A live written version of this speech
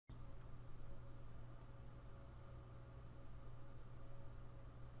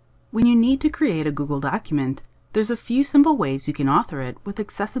When you need to create a Google document, there's a few simple ways you can author it with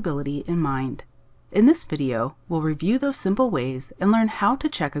accessibility in mind. In this video, we'll review those simple ways and learn how to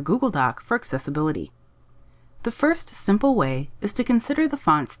check a Google Doc for accessibility. The first simple way is to consider the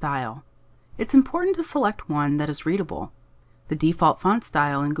font style. It's important to select one that is readable. The default font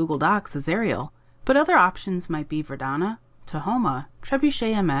style in Google Docs is Arial, but other options might be Verdana, Tahoma,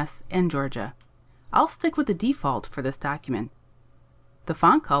 Trebuchet MS, and Georgia. I'll stick with the default for this document. The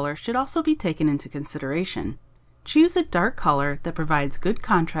font color should also be taken into consideration. Choose a dark color that provides good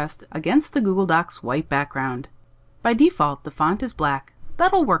contrast against the Google Docs white background. By default, the font is black.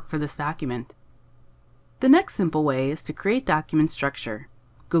 That'll work for this document. The next simple way is to create document structure.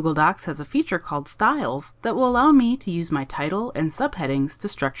 Google Docs has a feature called Styles that will allow me to use my title and subheadings to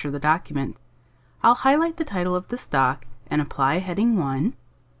structure the document. I'll highlight the title of this doc and apply heading 1.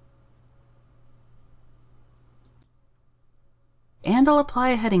 And I'll apply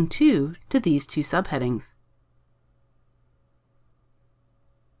a heading 2 to these two subheadings.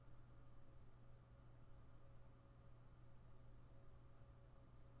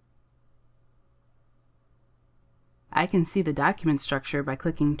 I can see the document structure by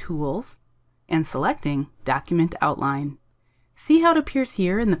clicking Tools and selecting Document Outline. See how it appears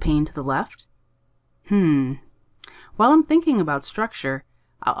here in the pane to the left? While I'm thinking about structure,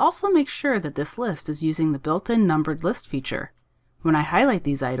 I'll also make sure that this list is using the built-in numbered list feature. When I highlight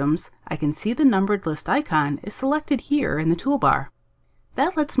these items, I can see the numbered list icon is selected here in the toolbar.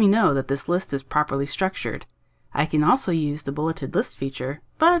 That lets me know that this list is properly structured. I can also use the bulleted list feature,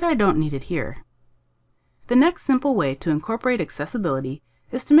 but I don't need it here. The next simple way to incorporate accessibility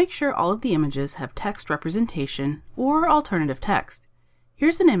is to make sure all of the images have text representation or alternative text.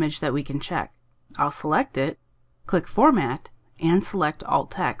 Here's an image that we can check. I'll select it, click Format, and select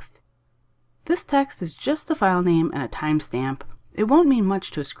Alt Text. This text is just the file name and a timestamp. It won't mean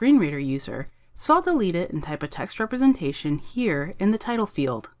much to a screen reader user, so I'll delete it and type a text representation here in the title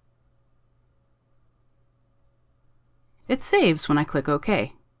field. It saves when I click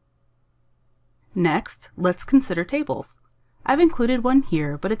OK. Next, let's consider tables. I've included one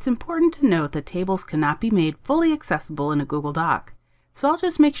here, but it's important to note that tables cannot be made fully accessible in a Google Doc, so I'll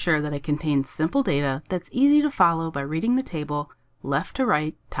just make sure that it contains simple data that's easy to follow by reading the table left to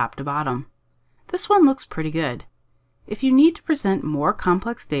right, top to bottom. This one looks pretty good. If you need to present more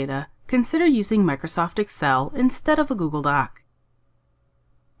complex data, consider using Microsoft Excel instead of a Google Doc.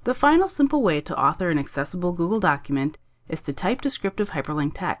 The final simple way to author an accessible Google document is to type descriptive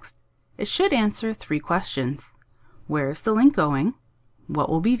hyperlink text. It should answer 3 questions. Where is the link going? What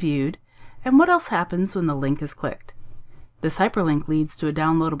will be viewed? And what else happens when the link is clicked? This hyperlink leads to a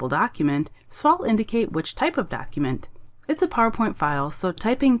downloadable document, so I'll indicate which type of document. It's a PowerPoint file, so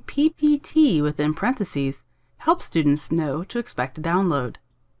typing PPT within parentheses helps students know to expect a download.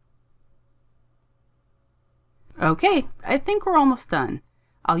 Okay, I think we're almost done.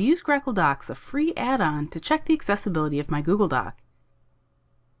 I'll use Grackle Docs, a free add-on, to check the accessibility of my Google Doc.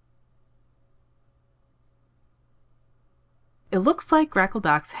 It looks like Grackle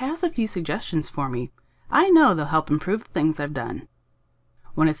Docs has a few suggestions for me. I know they'll help improve the things I've done.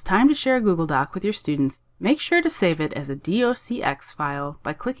 When it's time to share a Google Doc with your students, make sure to save it as a docx file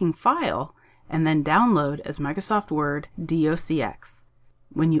by clicking File and then Download as Microsoft Word docx.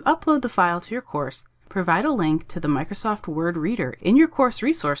 When you upload the file to your course, provide a link to the Microsoft Word Reader in your course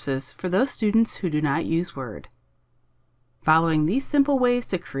resources for those students who do not use Word. Following these simple ways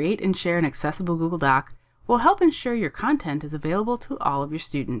to create and share an accessible Google Doc will help ensure your content is available to all of your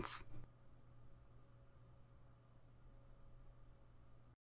students.